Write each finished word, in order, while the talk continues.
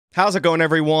How's it going,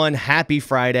 everyone? Happy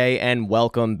Friday and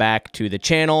welcome back to the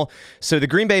channel. So the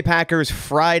Green Bay Packers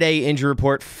Friday injury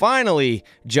report finally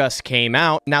just came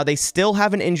out. Now they still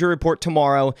have an injury report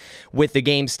tomorrow with the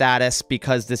game status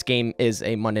because this game is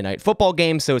a Monday Night Football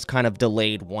game, so it's kind of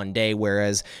delayed one day,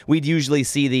 whereas we'd usually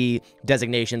see the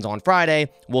designations on Friday.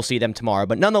 We'll see them tomorrow.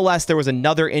 But nonetheless, there was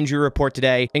another injury report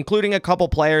today, including a couple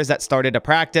players that started to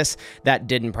practice that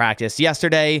didn't practice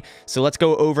yesterday. So let's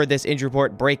go over this injury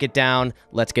report, break it down.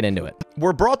 Let's get into it.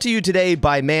 We're brought to you today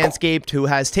by Manscaped, who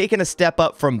has taken a step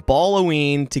up from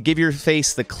Balloween to give your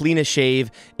face the cleanest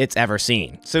shave it's ever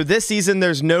seen. So this season,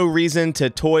 there's no reason to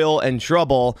toil and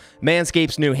trouble.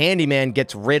 Manscaped's new Handyman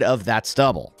gets rid of that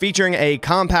stubble. Featuring a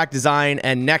compact design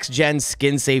and next-gen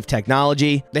skin-safe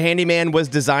technology, the Handyman was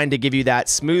designed to give you that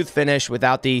smooth finish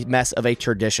without the mess of a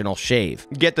traditional shave.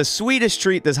 Get the sweetest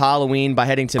treat this Halloween by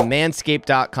heading to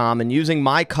manscaped.com and using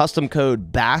my custom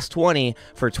code BASS20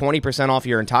 for 20% off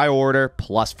your entire order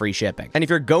plus free shipping. And if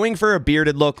you're going for a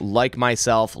bearded look like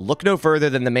myself, look no further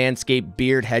than the Manscaped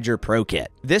Beard Hedger Pro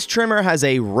Kit. This trimmer has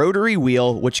a rotary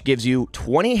wheel which gives you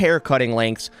 20 hair cutting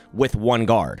lengths with one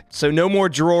guard. So no more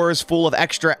drawers full of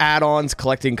extra add-ons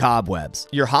collecting cobwebs.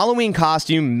 Your Halloween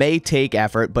costume may take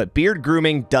effort, but beard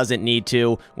grooming doesn't need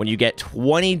to when you get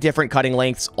 20 different cutting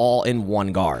lengths all in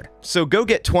one guard. So go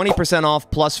get 20%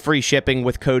 off plus free shipping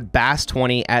with code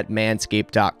BASS20 at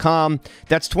manscaped.com.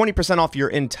 That's 20% off your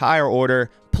entire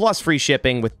order plus free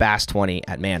shipping with BASS20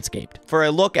 at Manscaped. For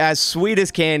a look as sweet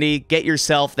as candy, get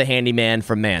yourself the Handyman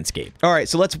from Manscaped. All right,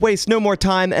 so let's waste no more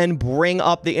time and bring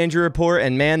up the injury report.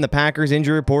 And man, the Packers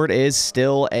injury report is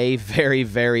still a very,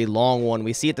 very long one.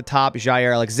 We see at the top,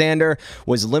 Jaire Alexander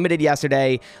was limited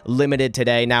yesterday, limited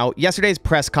today. Now, yesterday's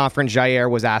press conference, Jaire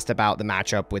was asked about the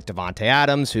matchup with Davante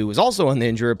Adams, who was also on the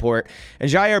injury report. And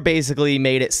Jaire basically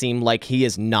made it seem like he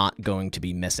is not going to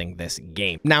be missing this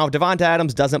game. Now, if Davante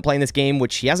Adams doesn't play in this game,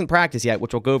 which he hasn't practiced yet,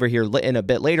 which we'll go over here in a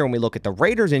bit later when we look at the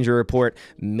Raiders injury report,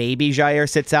 maybe Jaire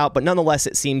sits out, but nonetheless,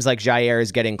 it seems like Jaire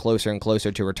is getting closer and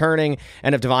closer to returning.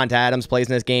 And if Davante Adams plays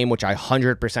in this game, which I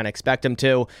 100% expect him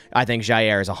to, I think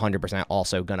Jaire is 100%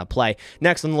 also going to play.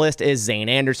 Next on the list is Zane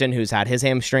Anderson, who's had his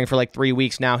hamstring for like 3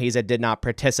 weeks now. He did not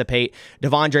participate.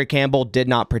 Devondre Campbell did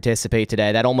not participate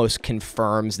today. That almost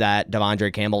confirms that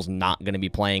Devondre Campbell's not going to be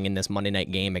playing in this Monday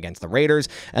night game against the Raiders,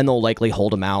 and they'll likely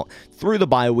hold him out through the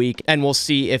bye week, and we'll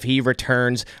see if he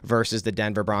returns versus the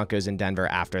Denver Broncos in Denver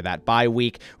after that bye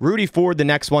week. Rudy Ford, the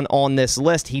next one on this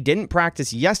list, he didn't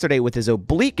practice yesterday with his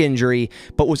oblique injury,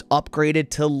 but was upgraded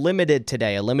to limited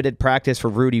today. A limited practice for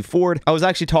Rudy Ford. I was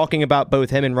actually talking about both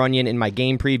him and Runyan in my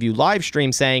game preview live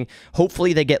stream, saying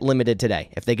hopefully they get limited today.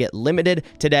 If they get limited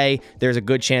today, there's a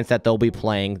good chance that they'll be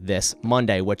playing this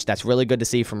Monday, which that's really good to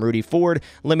see from Rudy Ford.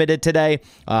 Limited today.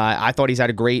 I thought he's had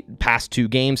a great past 2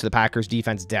 games, so the Packers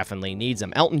defense definitely needs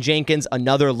him. Elton Jenkins,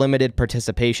 another limited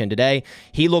participation today.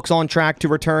 He looks on track to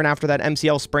return after that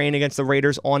MCL sprain against the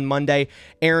Raiders on Monday.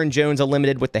 Aaron Jones, a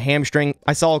limited with the hamstring.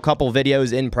 I saw a couple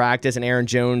videos in practice, and Aaron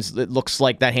Jones, it looks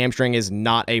like that hamstring is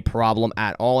not a problem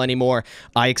at all anymore.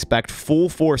 I expect full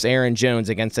force Aaron Jones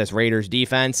against this Raiders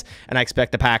defense, and I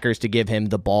expect the Packers to give him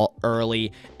the ball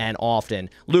early and often.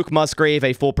 Luke Musgrave,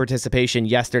 a full participation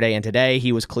yesterday and today.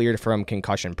 He was cleared from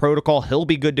concussion protocol. He'll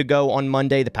be good to go on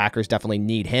Monday. The Packers definitely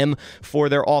need him for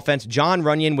their offense. John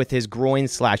Runyan, with his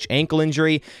groin/ankle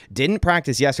injury, didn't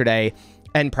practice yesterday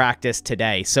and practice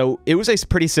today. So it was a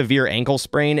pretty severe ankle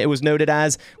sprain, it was noted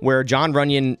as, where John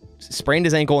Runyan sprained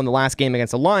his ankle in the last game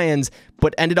against the Lions,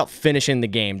 but ended up finishing the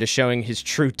game, just showing his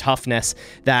true toughness,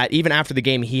 that even after the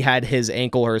game, he had his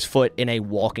ankle or his foot in a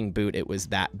walking boot. It was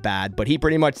that bad, but he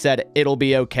pretty much said, it'll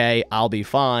be okay, I'll be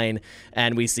fine,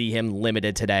 and we see him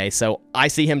limited today. So I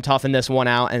see him toughing this one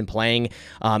out and playing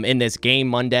in this game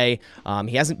Monday.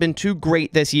 He hasn't been too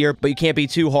great this year, but you can't be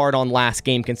too hard on last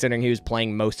game considering he was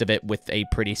playing most of it with a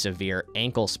pretty severe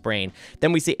ankle sprain.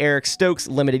 Then we see Eric Stokes,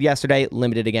 limited yesterday,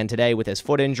 limited again today with his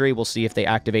foot injury. We'll see if they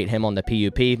activate him on the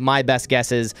PUP. My best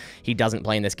guess is he doesn't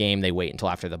play in this game. They wait until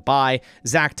after the bye.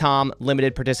 Zach Tom,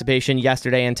 limited participation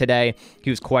yesterday and today. He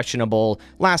was questionable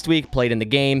last week, played in the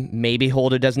game, maybe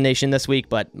hold a designation this week,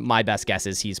 but my best guess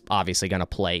is he's obviously going to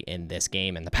play in this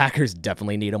game, and the Packers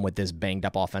definitely need him with this banged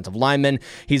up offensive lineman.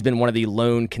 He's been one of the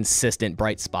lone consistent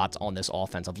bright spots on this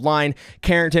offensive line.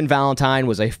 Carrington Valentine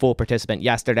was a full participant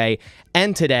yesterday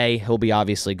and today. He'll be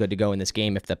obviously good to go in this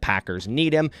game if the Packers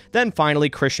need him. Then finally,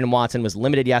 Christian Christian Watson was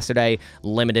limited yesterday,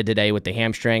 limited today with the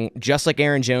hamstring. Just like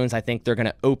Aaron Jones, I think they're going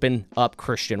to open up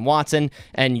Christian Watson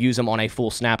and use him on a full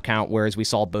snap count, whereas we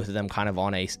saw both of them kind of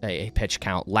on a pitch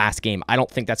count last game. I don't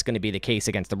think that's going to be the case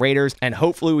against the Raiders, and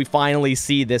hopefully we finally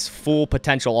see this full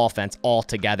potential offense all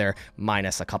together,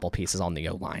 minus a couple pieces on the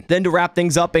O-line. Then to wrap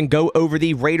things up and go over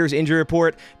the Raiders injury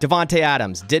report, Davante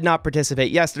Adams did not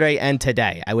participate yesterday and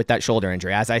today with that shoulder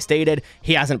injury. As I stated,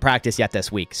 he hasn't practiced yet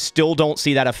this week. Still don't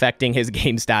see that affecting his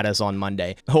game status on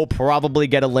Monday. He'll probably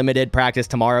get a limited practice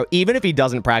tomorrow. Even if he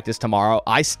doesn't practice tomorrow,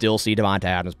 I still see Davante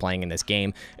Adams playing in this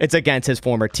game. It's against his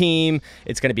former team.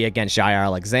 It's going to be against Jair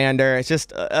Alexander. It's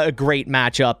just a great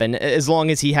matchup, and as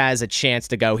long as he has a chance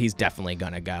to go, he's definitely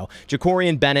going to go.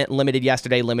 Jacorian Bennett, limited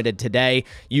yesterday, limited today.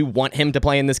 You want him to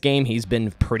play in this game. He's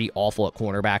been pretty awful at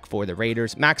cornerback for the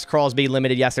Raiders. Max Crosby,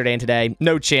 limited yesterday and today.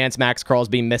 No chance Max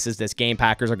Crosby misses this game.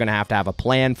 Packers are going to have a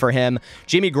plan for him.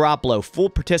 Jimmy Garoppolo, full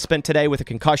participant today with a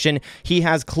concussion. He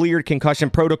has cleared concussion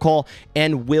protocol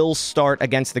and will start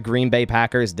against the Green Bay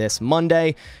Packers this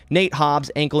Monday. Nate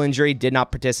Hobbs, ankle injury, did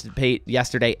not participate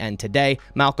yesterday and today.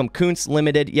 Malcolm Kuntz,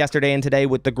 limited yesterday and today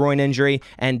with the groin injury.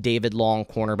 And David Long,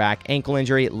 cornerback, ankle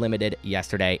injury, limited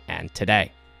yesterday and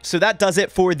today. So that does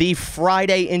it for the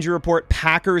Friday injury report,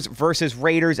 Packers versus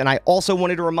Raiders. And I also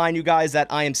wanted to remind you guys that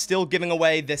I am still giving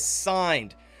away this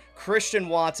signed Christian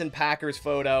Watson Packers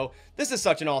photo. This is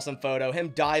such an awesome photo, him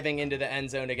diving into the end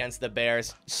zone against the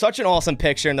Bears. Such an awesome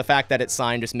picture, and the fact that it's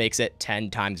signed just makes it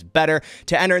 10 times better.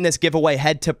 To enter in this giveaway,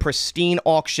 head to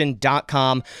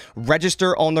pristineauction.com,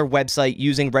 register on their website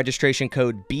using registration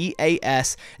code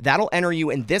BAS. That'll enter you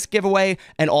in this giveaway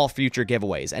and all future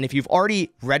giveaways. And if you've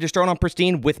already registered on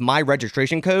Pristine with my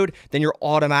registration code, then you're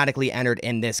automatically entered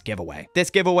in this giveaway. This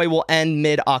giveaway will end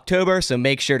mid-October, so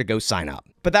make sure to go sign up.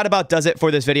 But that about does it for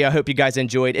this video. I hope you guys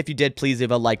enjoyed. If you did, please leave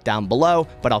a like down below,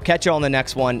 but I'll catch you on the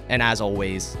next one. And as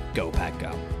always, go Pack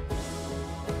Go.